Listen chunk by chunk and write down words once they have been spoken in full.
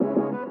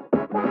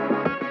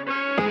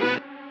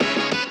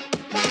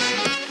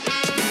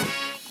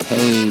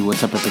Hey,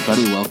 what's up,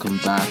 everybody? Welcome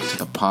back to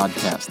the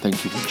podcast.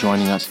 Thank you for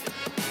joining us.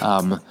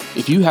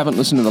 If you haven't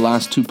listened to the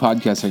last two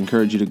podcasts, I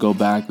encourage you to go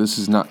back.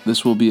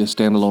 This will be a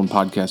standalone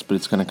podcast, but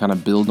it's going to kind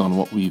of build on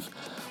what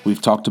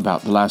we've talked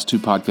about the last two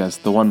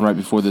podcasts. The one right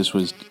before this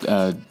was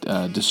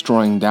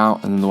destroying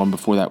doubt, and then the one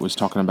before that was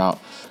talking about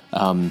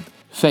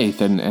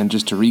faith. And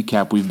just to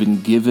recap, we've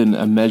been given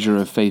a measure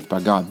of faith by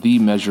God, the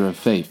measure of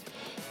faith.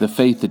 The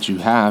faith that you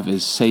have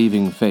is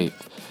saving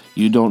faith.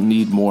 You don't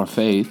need more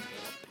faith.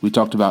 We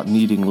talked about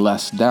needing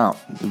less doubt.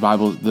 The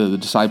Bible, the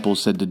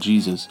disciples said to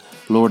Jesus,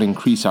 "Lord,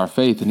 increase our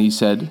faith." And he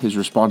said, his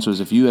response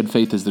was, if you had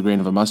faith as the grain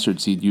of a mustard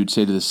seed, you'd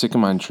say to the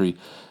sycamore tree,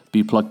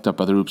 be plucked up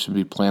by the roots and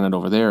be planted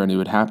over there, and it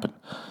would happen.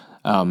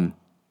 And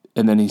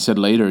then he said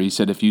later,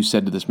 if you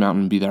said to this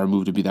mountain, be thou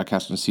removed and be thou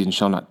cast into the sea, and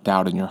shall not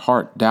doubt in your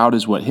heart. Doubt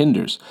is what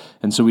hinders.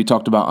 And so we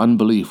talked about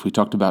unbelief. We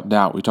talked about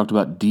doubt. We talked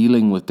about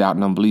dealing with doubt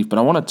and unbelief. But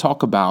I want to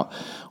talk about,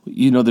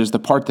 there's the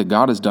part that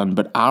God has done,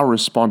 but our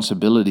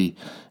responsibility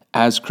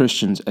as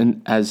Christians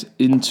and as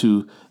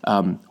into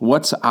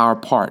what's our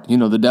part.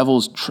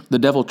 The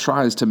devil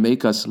tries to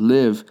make us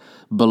live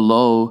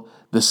below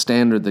the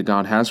standard that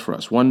God has for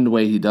us. One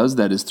way he does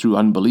that is through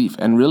unbelief.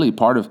 And really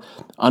part of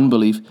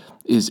unbelief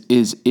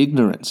is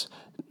ignorance,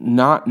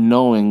 not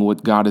knowing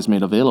what God has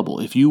made available.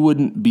 If you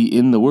wouldn't be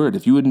in the Word,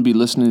 if you wouldn't be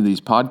listening to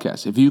these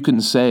podcasts, if you can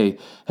say,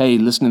 hey,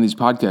 listen to these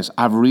podcasts,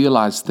 I've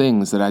realized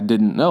things that I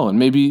didn't know. And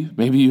maybe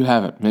you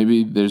haven't.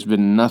 Maybe there's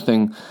been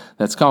nothing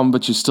that's come,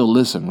 but you still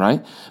listen,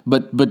 right?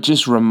 But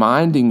just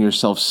reminding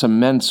yourself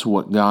cements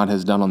what God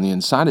has done on the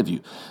inside of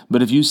you.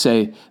 But if you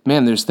say,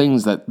 man, there's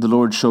things that the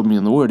Lord showed me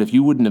in the Word, if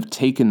you wouldn't have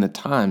taken the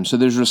time. So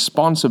there's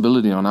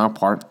responsibility on our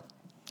part.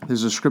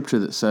 There's a scripture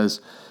that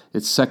says,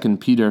 it's 2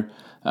 Peter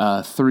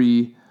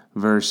 3,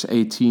 verse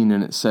 18,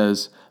 and it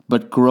says,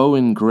 "But grow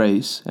in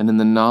grace and in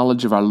the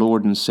knowledge of our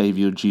Lord and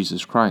Savior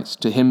Jesus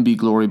Christ. To him be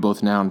glory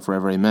both now and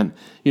forever. Amen."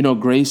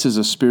 Grace is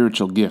a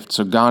spiritual gift,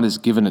 so God has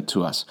given it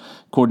to us.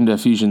 According to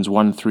Ephesians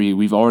 1:3,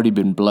 we've already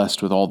been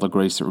blessed with all the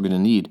grace that we're going to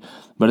need,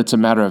 but it's a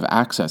matter of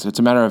access. It's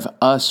a matter of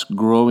us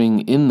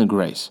growing in the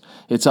grace.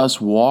 It's us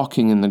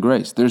walking in the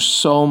grace. There's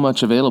so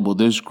much available.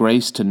 There's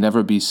grace to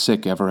never be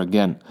sick ever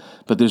again.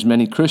 But there's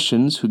many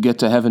Christians who get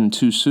to heaven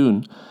too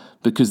soon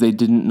because they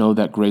didn't know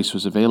that grace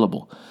was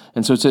available.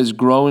 And so it says,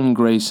 grow in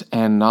grace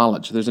and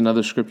knowledge. There's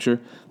another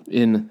scripture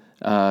in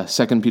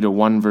 2 Peter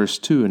 1, verse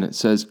 2, and it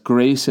says,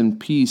 grace and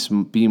peace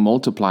be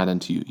multiplied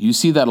unto you. You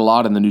see that a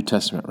lot in the New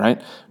Testament, right?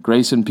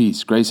 Grace and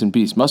peace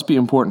must be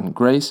important.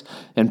 Grace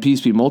and peace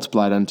be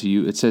multiplied unto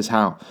you. It says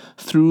how?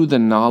 Through the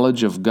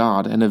knowledge of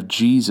God and of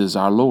Jesus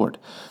our Lord.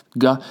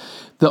 God,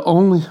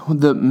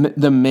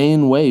 the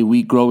main way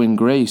we grow in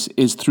grace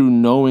is through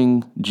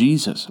knowing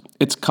Jesus.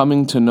 It's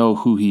coming to know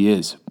who he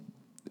is.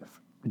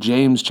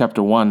 James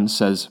chapter 1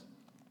 says,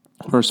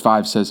 verse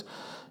 5 says,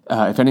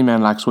 if any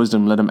man lacks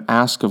wisdom, let him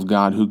ask of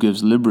God, who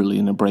gives liberally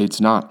and upbraids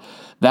not.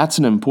 That's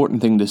an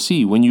important thing to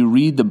see. When you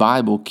read the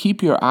Bible,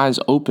 keep your eyes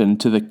open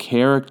to the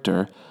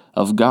character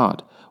of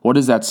God. What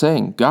is that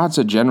saying? God's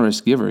a generous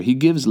giver. He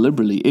gives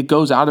liberally. It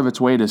goes out of its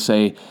way to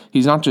say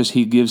he's not just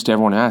he gives to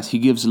everyone who asks, he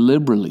gives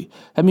liberally.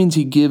 That means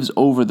he gives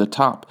over the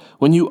top.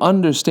 When you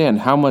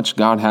understand how much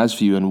God has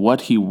for you and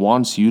what he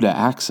wants you to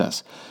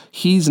access,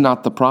 he's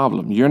not the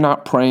problem. You're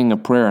not praying a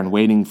prayer and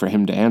waiting for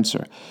him to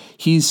answer.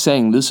 He's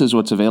saying this is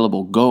what's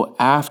available. Go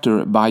after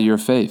it by your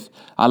faith.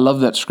 I love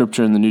that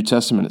scripture in the New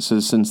Testament. It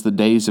says, since the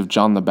days of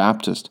John the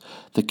Baptist,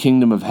 the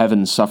kingdom of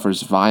heaven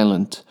suffers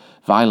violence,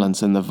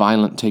 and the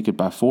violent take it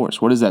by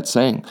force. What is that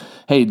saying?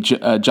 Hey,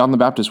 John the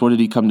Baptist, what did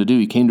he come to do?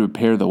 He came to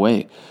prepare the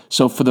way.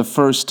 So for the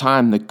first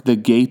time, the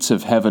gates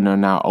of heaven are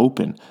now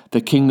open.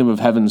 The kingdom of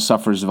heaven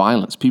suffers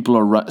violence. People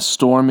are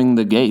storming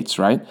the gates,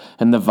 right?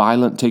 And the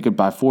violent take it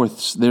by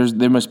force.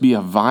 There must be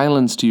a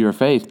violence to your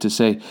faith to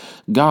say,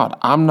 God,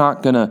 I'm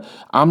not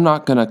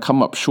gonna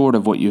come up short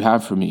of what you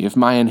have for me. If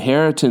my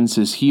inheritance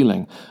is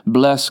healing,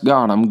 bless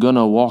God, I'm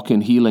gonna walk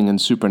in healing and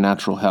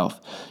supernatural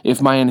health.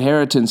 If my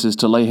inheritance is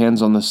to lay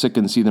hands on the sick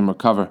and see them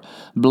recover,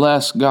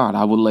 bless God,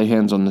 I will lay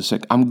hands on the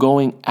sick. I'm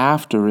going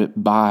after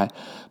it by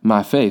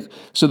my faith.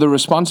 So the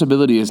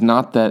responsibility is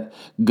not that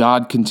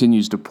God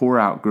continues to pour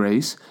out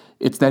grace.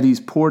 It's that he's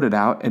poured it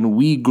out and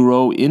we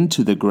grow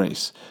into the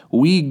grace.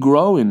 We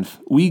grow in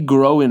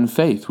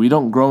faith. We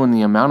don't grow in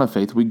the amount of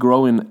faith. We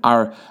grow in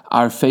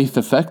our faith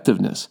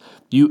effectiveness.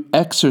 You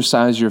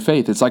exercise your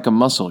faith. It's like a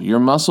muscle. Your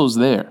muscle's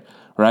there,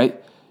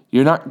 right?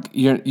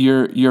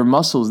 Your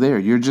muscle's there.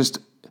 You're just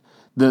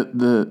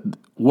the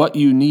what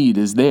you need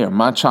is there.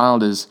 My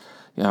child is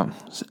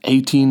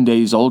 18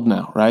 days old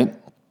now, right?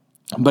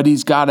 But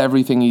he's got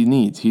everything he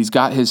needs. He's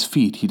got his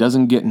feet. He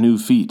doesn't get new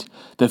feet.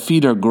 The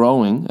feet are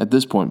growing at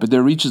this point, but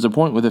there reaches a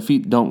point where the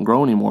feet don't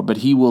grow anymore. But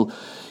he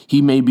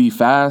may be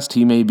fast.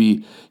 He may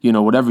be,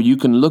 whatever. You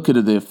can look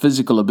at the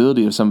physical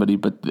ability of somebody,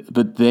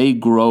 but they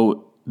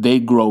grow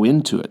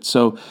into it.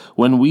 So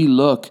when we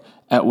look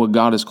at what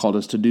God has called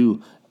us to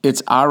do,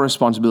 it's our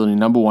responsibility,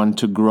 number one,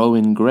 to grow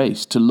in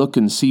grace, to look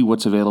and see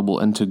what's available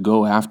and to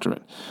go after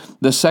it.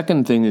 The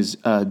second thing is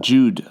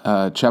Jude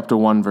chapter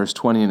 1, verse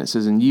 20, and it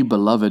says, "And ye,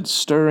 beloved,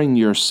 stirring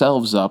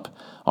yourselves up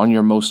on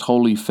your most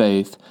holy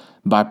faith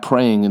by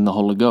praying in the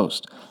Holy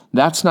Ghost."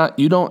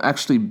 You don't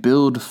actually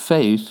build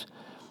faith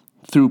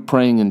through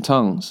praying in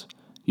tongues.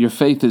 Your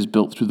faith is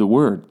built through the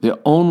Word. The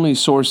only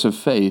source of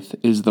faith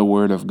is the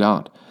Word of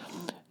God.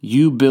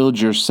 You build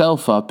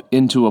yourself up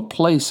into a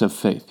place of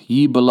faith.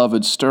 Ye,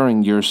 beloved,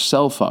 stirring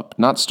yourself up,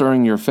 not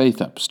stirring your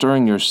faith up,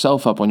 stirring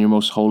yourself up on your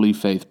most holy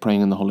faith,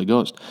 praying in the Holy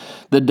Ghost.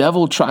 The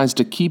devil tries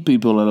to keep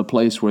people at a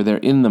place where they're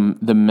in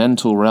the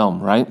mental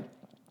realm, right?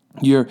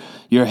 Your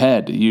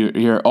head,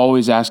 you're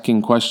always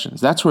asking questions.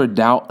 That's where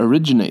doubt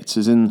originates,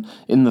 is in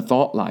the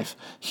thought life.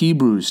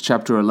 Hebrews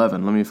chapter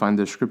 11. Let me find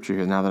the scripture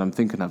here now that I'm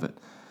thinking of it.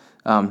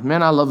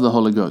 Man, I love the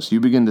Holy Ghost.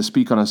 You begin to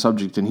speak on a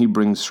subject and he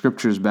brings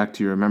scriptures back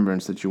to your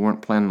remembrance that you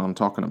weren't planning on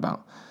talking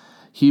about.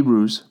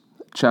 Hebrews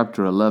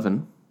chapter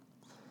 11,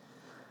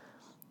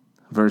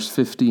 verse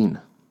 15.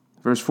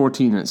 Verse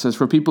 14, it says,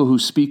 "For people who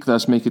speak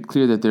thus make it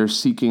clear that they're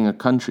seeking a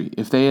country.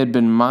 If they had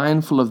been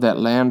mindful of that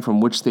land from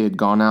which they had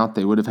gone out,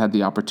 they would have had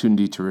the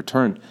opportunity to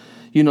return."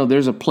 You know,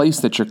 there's a place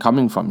that you're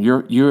coming from.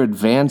 You're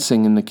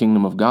advancing in the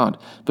kingdom of God.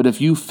 But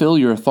if you fill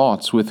your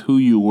thoughts with who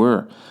you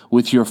were,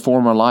 with your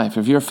former life,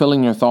 if you're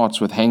filling your thoughts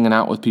with hanging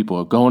out with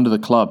people, going to the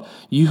club,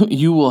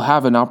 you will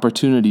have an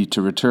opportunity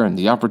to return.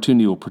 The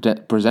opportunity will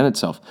present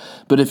itself.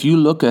 But if you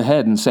look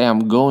ahead and say,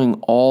 "I'm going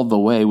all the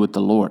way with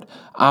the Lord.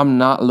 I'm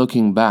not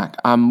looking back.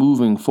 I'm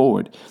moving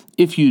forward."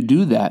 If you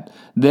do that,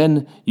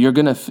 then you're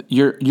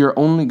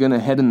only gonna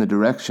head in the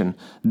direction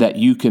that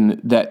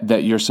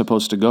you're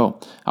supposed to go.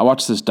 I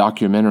watched this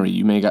documentary.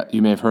 You may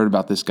have heard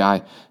about this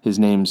guy. His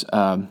name's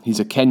he's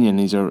a Kenyan.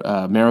 He's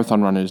a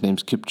marathon runner. His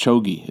name's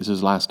Kipchoge is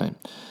his last name.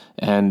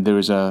 And there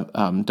was a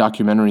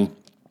documentary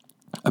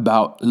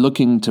about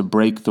looking to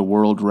break the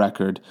world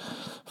record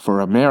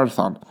for a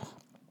marathon.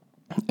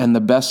 And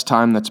the best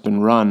time that's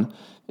been run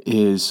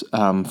is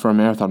for a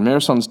marathon.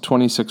 Marathon's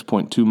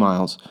 26.2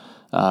 miles.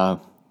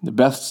 The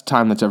best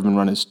time that's ever been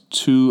run is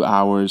 2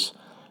 hours,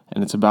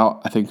 and it's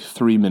about, I think,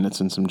 3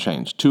 minutes and some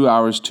change. 2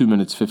 hours, 2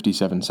 minutes,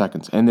 57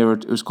 seconds. And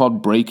it was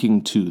called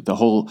Breaking 2. The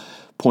whole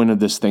point of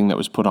this thing that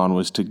was put on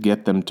was to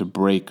get them to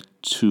break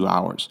 2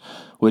 hours,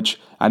 which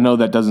I know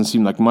that doesn't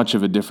seem like much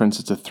of a difference.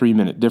 It's a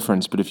 3-minute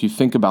difference. But if you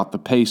think about the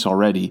pace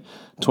already,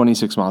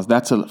 26 miles,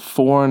 that's a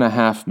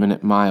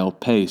 4.5-minute mile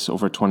pace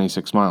over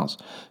 26 miles.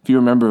 If you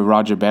remember,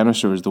 Roger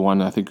Bannister was the one,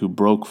 I think, who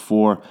broke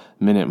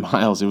 4-minute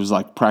miles. It was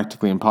like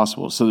practically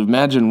impossible. So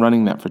imagine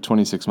running that for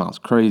 26 miles.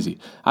 Crazy.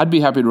 I'd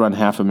be happy to run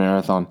half a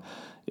marathon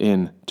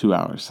in 2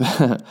 hours.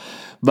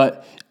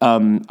 But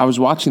I was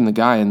watching the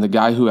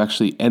guy who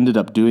actually ended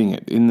up doing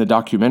it. In the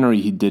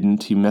documentary, he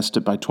didn't. He missed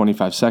it by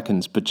 25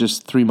 seconds. But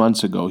just 3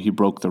 months ago, he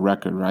broke the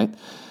record, right?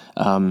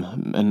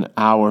 An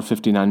hour,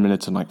 59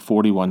 minutes, and like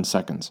 41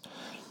 seconds.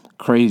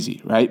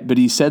 Crazy, right? But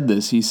he said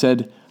this. He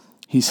said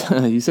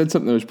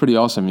something that was pretty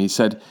awesome. He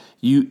said,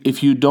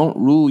 if you don't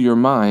rule your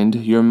mind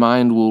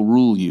will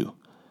rule you.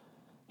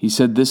 He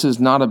said, this is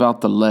not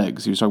about the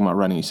legs. He was talking about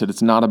running. He said,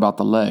 it's not about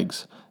the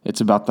legs. It's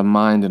about the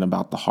mind and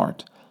about the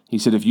heart. He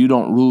said, if you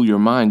don't rule your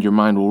mind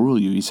will rule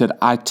you. He said,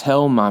 I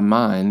tell my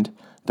mind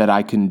that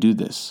I can do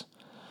this.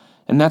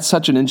 And that's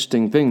such an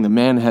interesting thing. The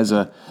man has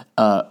a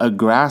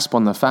grasp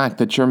on the fact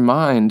that your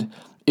mind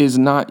is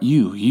not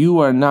you. You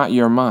are not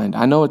your mind.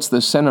 I know it's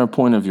the center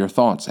point of your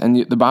thoughts, and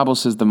the Bible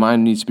says the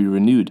mind needs to be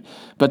renewed.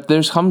 But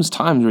there comes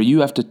times where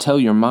you have to tell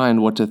your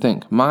mind what to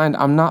think. Mind,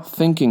 I'm not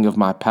thinking of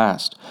my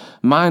past.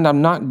 Mind,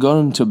 I'm not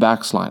going to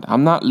backslide.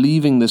 I'm not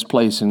leaving this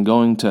place and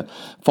going to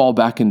fall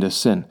back into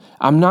sin.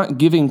 I'm not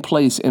giving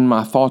place in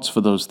my thoughts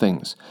for those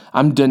things.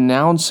 I'm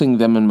denouncing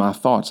them in my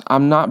thoughts.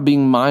 I'm not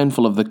being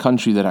mindful of the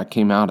country that I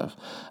came out of.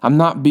 I'm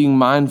not being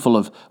mindful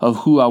of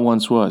who I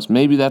once was.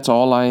 Maybe that's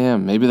all I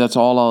am. Maybe that's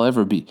all I'll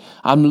ever be.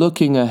 I'm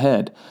looking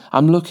ahead.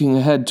 I'm looking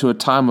ahead to a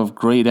time of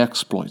great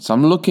exploits.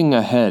 I'm looking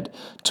ahead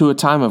to a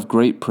time of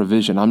great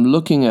provision. I'm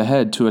looking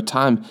ahead to a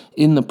time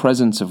in the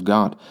presence of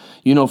God.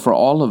 You know, for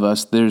all of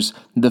us, there's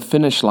the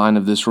finish line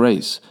of this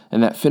race,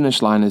 and that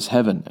finish line is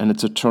heaven, and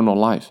it's eternal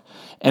life.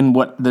 And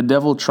what the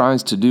devil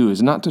tries to do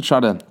is not to try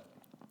to,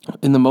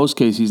 in the most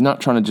cases, he's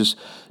not trying to just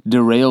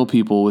derail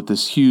people with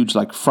this huge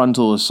like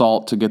frontal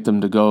assault to get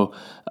them to go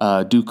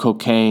do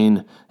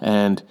cocaine,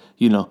 and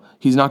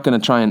he's not going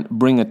to try and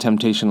bring a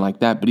temptation like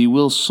that, but he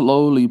will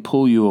slowly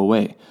pull you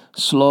away,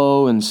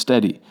 slow and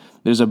steady.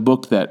 There's a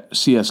book that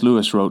C.S.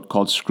 Lewis wrote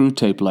called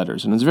Screwtape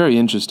Letters, and it's very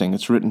interesting.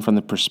 It's written from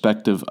the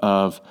perspective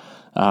of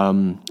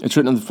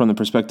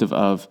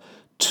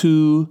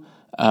two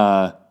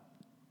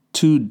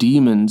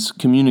demons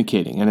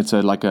communicating, and it's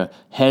like a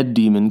head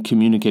demon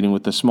communicating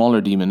with the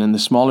smaller demon, and the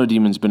smaller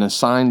demon's been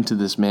assigned to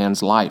this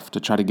man's life to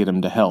try to get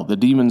him to hell. The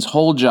demon's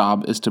whole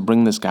job is to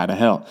bring this guy to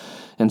hell,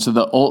 and so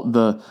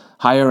the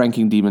higher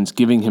ranking demon's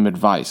giving him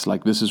advice,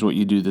 like this is what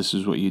you do, this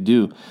is what you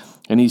do.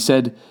 And he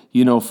said,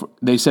 he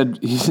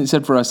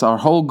said for us, our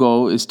whole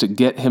goal is to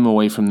get him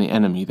away from the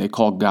enemy. They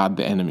call God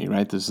the enemy,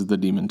 right? This is the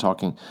demon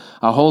talking.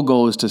 Our whole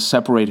goal is to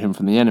separate him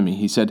from the enemy.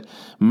 He said,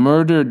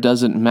 murder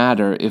doesn't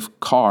matter if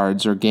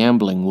cards or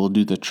gambling will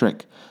do the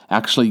trick.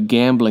 Actually,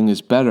 gambling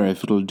is better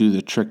if it'll do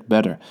the trick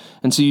better.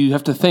 And so you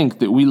have to think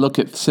that we look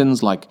at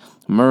sins like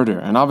murder,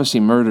 and obviously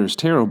murder is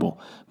terrible,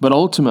 but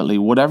ultimately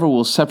whatever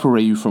will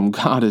separate you from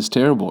God is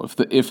terrible.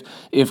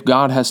 If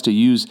God has to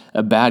use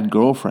a bad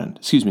girlfriend,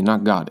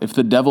 not God, if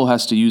the devil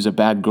has to use a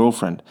bad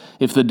girlfriend,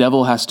 if the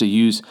devil has to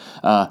use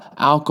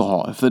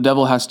alcohol, if the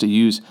devil has to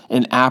use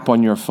an app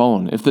on your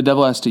phone, if the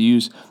devil has to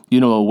use a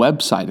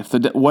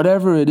website,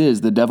 whatever it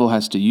is the devil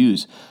has to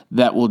use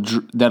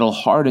that'll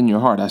harden your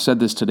heart. I said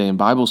this today in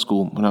Bible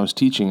school when I was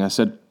teaching. I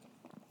said,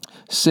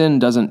 sin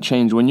doesn't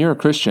change. When you're a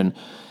Christian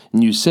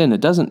and you sin,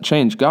 it doesn't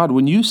change. God,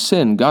 when you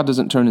sin, God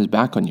doesn't turn his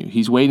back on you.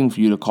 He's waiting for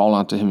you to call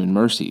out to him in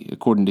mercy,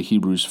 according to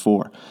Hebrews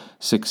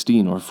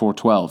 4:16 or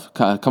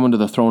 4:12. Come unto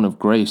the throne of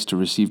grace to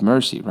receive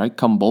mercy, right?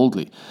 Come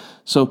boldly.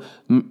 So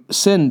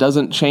sin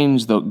doesn't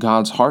change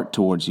God's heart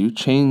towards you.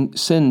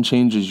 Sin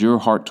changes your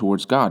heart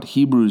towards God.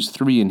 Hebrews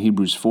 3 and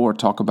Hebrews 4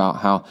 talk about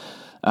how,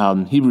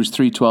 Hebrews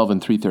 3:12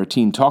 and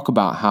 3:13 talk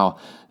about how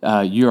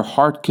your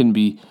heart can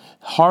be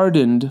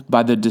hardened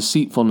by the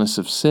deceitfulness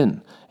of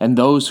sin. And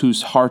those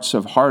whose hearts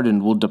have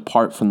hardened will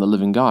depart from the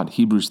living God.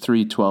 Hebrews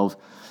 3:12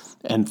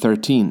 and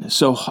 13.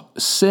 So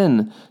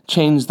sin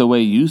changed the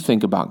way you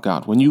think about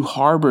God. When you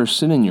harbor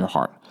sin in your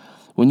heart,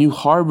 when you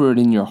harbor it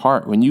in your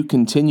heart, when you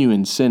continue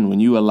in sin, when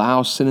you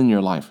allow sin in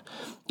your life,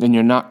 and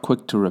you're not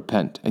quick to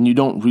repent, and you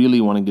don't really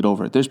want to get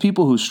over it. There's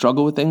people who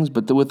struggle with things,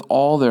 but with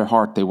all their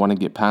heart, they want to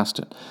get past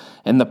it.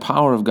 And the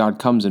power of God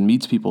comes and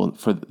meets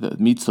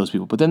those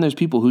people. But then there's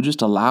people who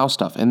just allow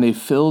stuff, and they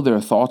fill their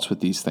thoughts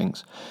with these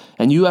things.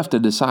 And you have to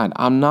decide,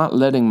 I'm not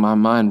letting my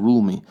mind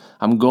rule me.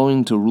 I'm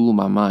going to rule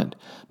my mind.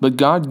 But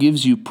God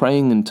gives you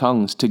praying in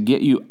tongues to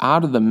get you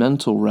out of the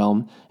mental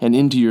realm and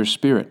into your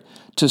spirit,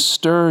 to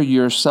stir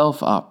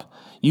yourself up.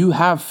 You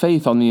have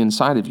faith on the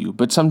inside of you,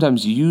 but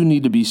sometimes you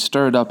need to be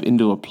stirred up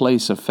into a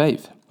place of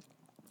faith.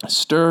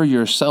 Stir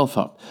yourself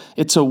up.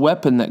 It's a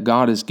weapon that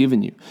God has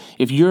given you.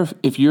 If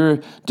you're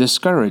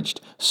discouraged,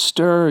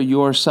 stir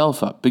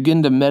yourself up.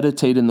 Begin to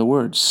meditate in the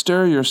Word.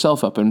 Stir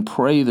yourself up and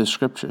pray the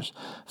Scriptures.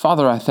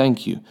 Father, I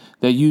thank you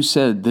that you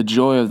said, the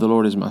joy of the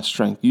Lord is my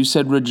strength. You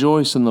said,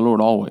 rejoice in the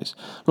Lord always.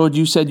 Lord,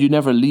 you said you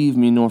never leave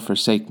me nor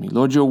forsake me.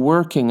 Lord, you're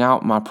working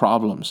out my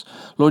problems.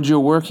 Lord, you're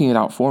working it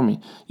out for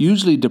me.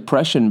 Usually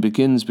depression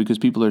begins because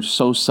people are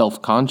so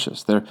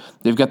self-conscious.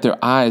 They've got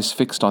their eyes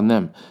fixed on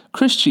them.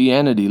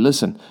 Christianity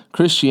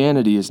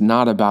is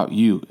not about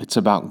you. It's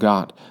about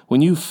God.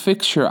 When you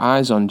fix your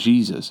eyes on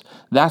Jesus,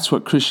 that's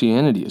what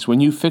Christianity is. When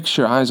you fix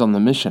your eyes on the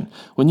mission,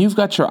 when you've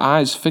got your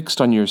eyes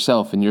fixed on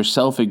yourself and you're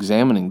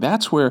self-examining,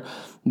 that's where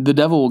the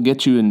devil will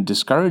get you in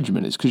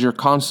discouragement, is because you're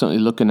constantly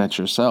looking at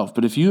yourself.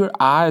 But if your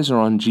eyes are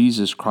on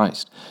Jesus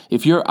Christ,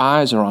 if your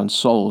eyes are on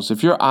souls,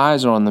 if your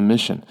eyes are on the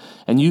mission,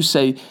 and you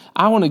say,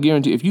 I want to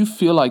guarantee, if you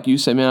feel like you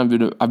say,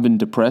 man, I've been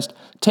depressed,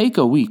 take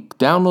a week,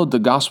 download the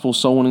Gospel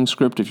Soul Winning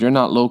Script. If you're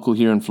not local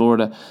here in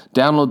Florida,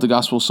 download the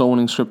Gospel Soul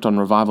Winning Script on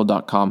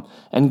revival.com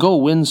and go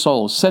win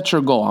souls. Set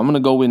your goal. I'm going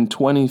to go win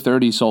 20,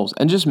 30 souls,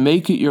 and just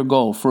make it your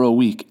goal for a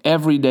week,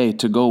 every day,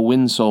 to go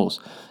win souls.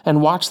 And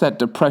watch that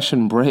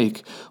depression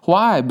break.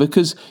 Why?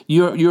 Because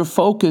your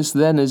focus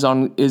then is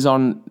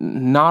on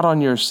not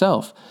on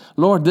yourself.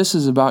 Lord, this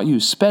is about you.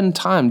 Spend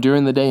time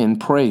during the day in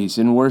praise,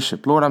 in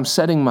worship. Lord, I'm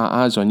setting my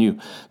eyes on you.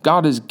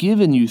 God has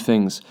given you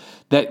things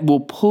that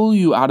will pull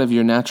you out of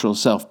your natural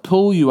self,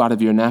 pull you out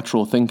of your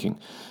natural thinking.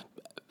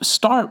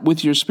 Start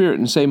with your spirit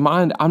and say,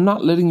 mind, I'm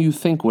not letting you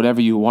think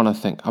whatever you want to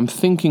think. I'm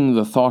thinking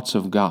the thoughts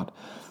of God.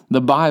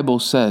 The Bible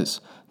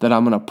says that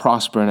I'm going to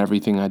prosper in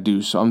everything I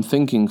do, so I'm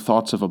thinking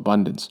thoughts of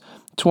abundance.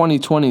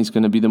 2020 is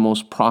going to be the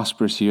most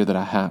prosperous year that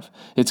I have.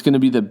 It's going to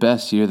be the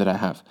best year that I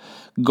have.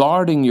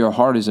 Guarding your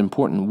heart is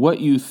important.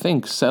 What you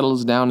think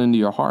settles down into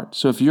your heart.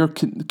 So if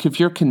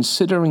you're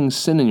considering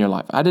sin in your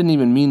life, I didn't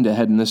even mean to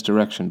head in this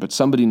direction, but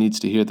somebody needs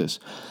to hear this.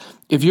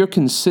 If you're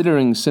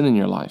considering sin in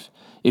your life,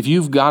 if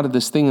you've got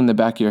this thing in the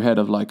back of your head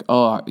of like,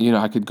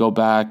 I could go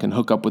back and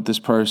hook up with this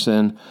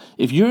person,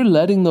 if you're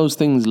letting those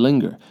things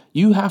linger,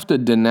 you have to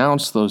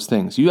denounce those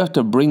things. You have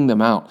to bring them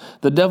out.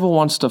 The devil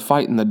wants to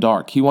fight in the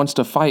dark. He wants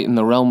to fight in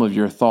the realm of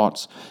your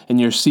thoughts and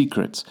your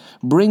secrets.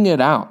 Bring it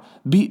out.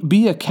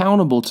 Be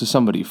accountable to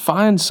somebody.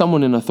 Find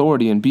someone in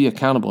authority and be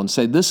accountable and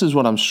say, this is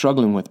what I'm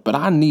struggling with, but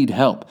I need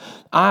help.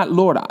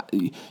 Lord,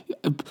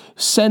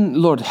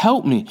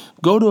 help me.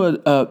 Go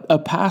to a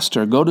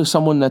pastor. Go to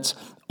someone that's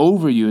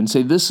over you and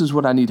say, this is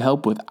what I need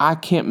help with. I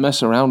can't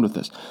mess around with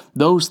this.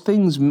 Those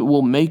things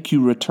will make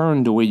you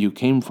return to where you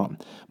came from,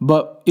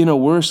 but in a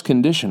worse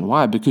condition.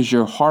 Why? Because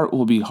your heart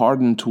will be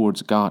hardened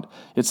towards God.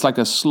 It's like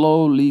a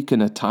slow leak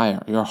in a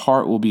tire. Your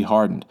heart will be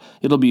hardened.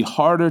 It'll be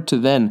harder to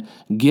then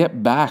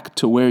get back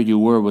to where you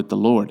were with the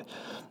Lord.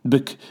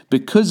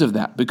 because of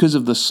that, because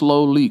of the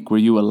slow leak where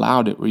you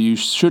allowed it, where you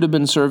should have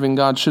been serving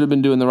God, should have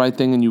been doing the right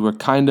thing, and you were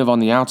kind of on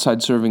the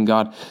outside serving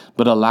God,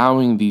 but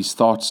allowing these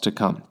thoughts to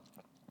come.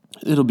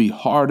 It'll be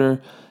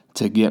harder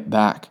to get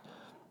back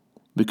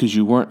because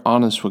you weren't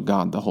honest with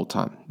God the whole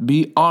time.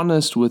 Be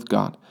honest with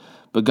God.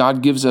 But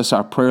God gives us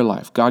our prayer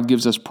life. God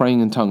gives us praying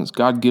in tongues.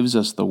 God gives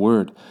us the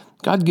word.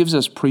 God gives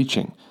us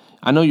preaching.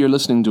 I know you're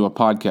listening to a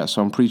podcast,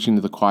 so I'm preaching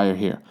to the choir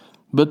here.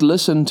 But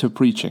listen to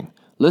preaching.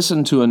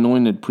 Listen to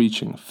anointed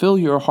preaching. Fill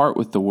your heart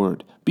with the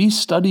word. Be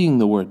studying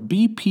the word.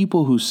 Be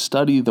people who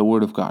study the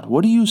word of God.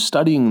 What are you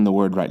studying in the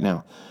word right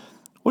now?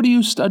 What are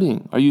you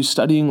studying? Are you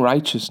studying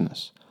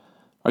righteousness?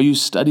 Are you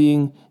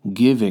studying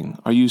giving?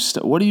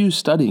 What are you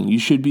studying? You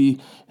should be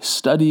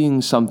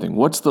studying something.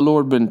 What's the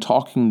Lord been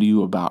talking to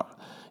you about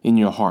in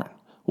your heart?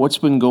 What's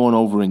been going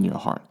over in your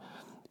heart?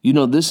 You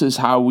know, this is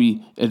how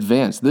we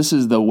advance. This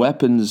is the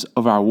weapons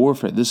of our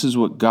warfare. This is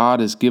what God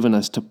has given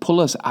us to pull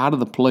us out of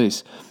the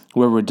place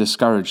where we're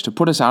discouraged, to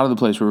put us out of the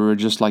place where we're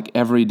just like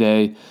every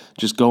day,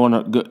 just going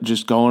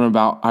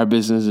about our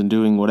business and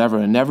doing whatever,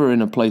 and never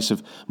in a place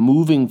of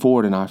moving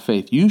forward in our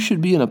faith. You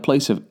should be in a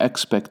place of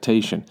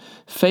expectation.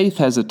 Faith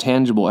has a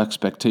tangible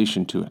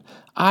expectation to it.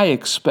 I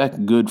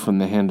expect good from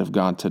the hand of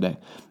God today.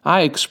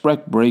 I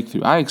expect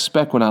breakthrough. I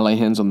expect when I lay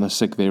hands on the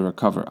sick, they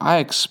recover. I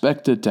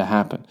expect it to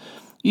happen.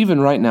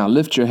 Even right now,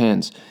 lift your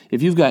hands.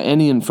 If you've got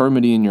any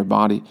infirmity in your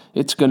body,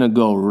 it's going to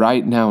go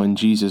right now in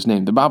Jesus'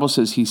 name. The Bible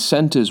says he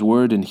sent his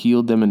word and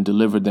healed them and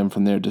delivered them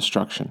from their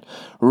destruction.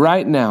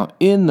 Right now,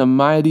 in the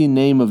mighty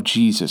name of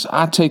Jesus,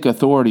 I take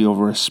authority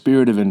over a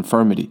spirit of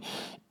infirmity.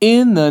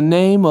 In the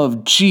name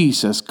of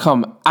Jesus,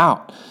 come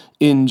out.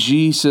 In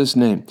Jesus'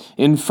 name.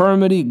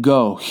 Infirmity,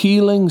 go.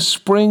 Healing,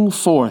 spring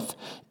forth.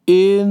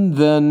 In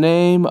the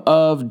name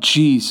of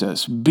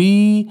Jesus.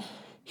 Be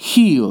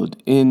healed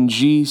in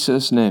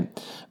Jesus' name.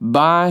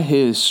 By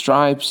his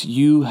stripes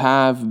you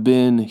have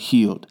been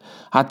healed.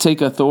 I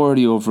take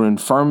authority over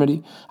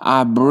infirmity.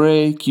 I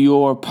break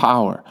your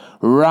power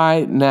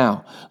right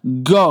now.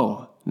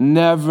 Go,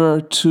 never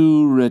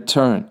to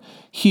return.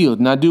 Healed.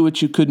 Now do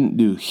what you couldn't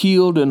do.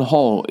 Healed and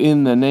whole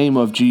in the name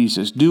of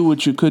Jesus. Do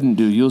what you couldn't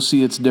do. You'll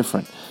see it's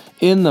different.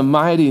 In the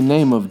mighty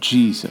name of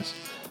Jesus.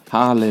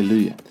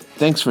 Hallelujah.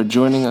 Thanks for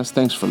joining us.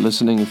 Thanks for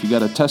listening. If you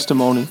got a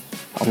testimony,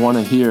 I want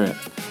to hear it.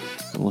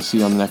 And we'll see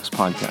you on the next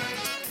podcast.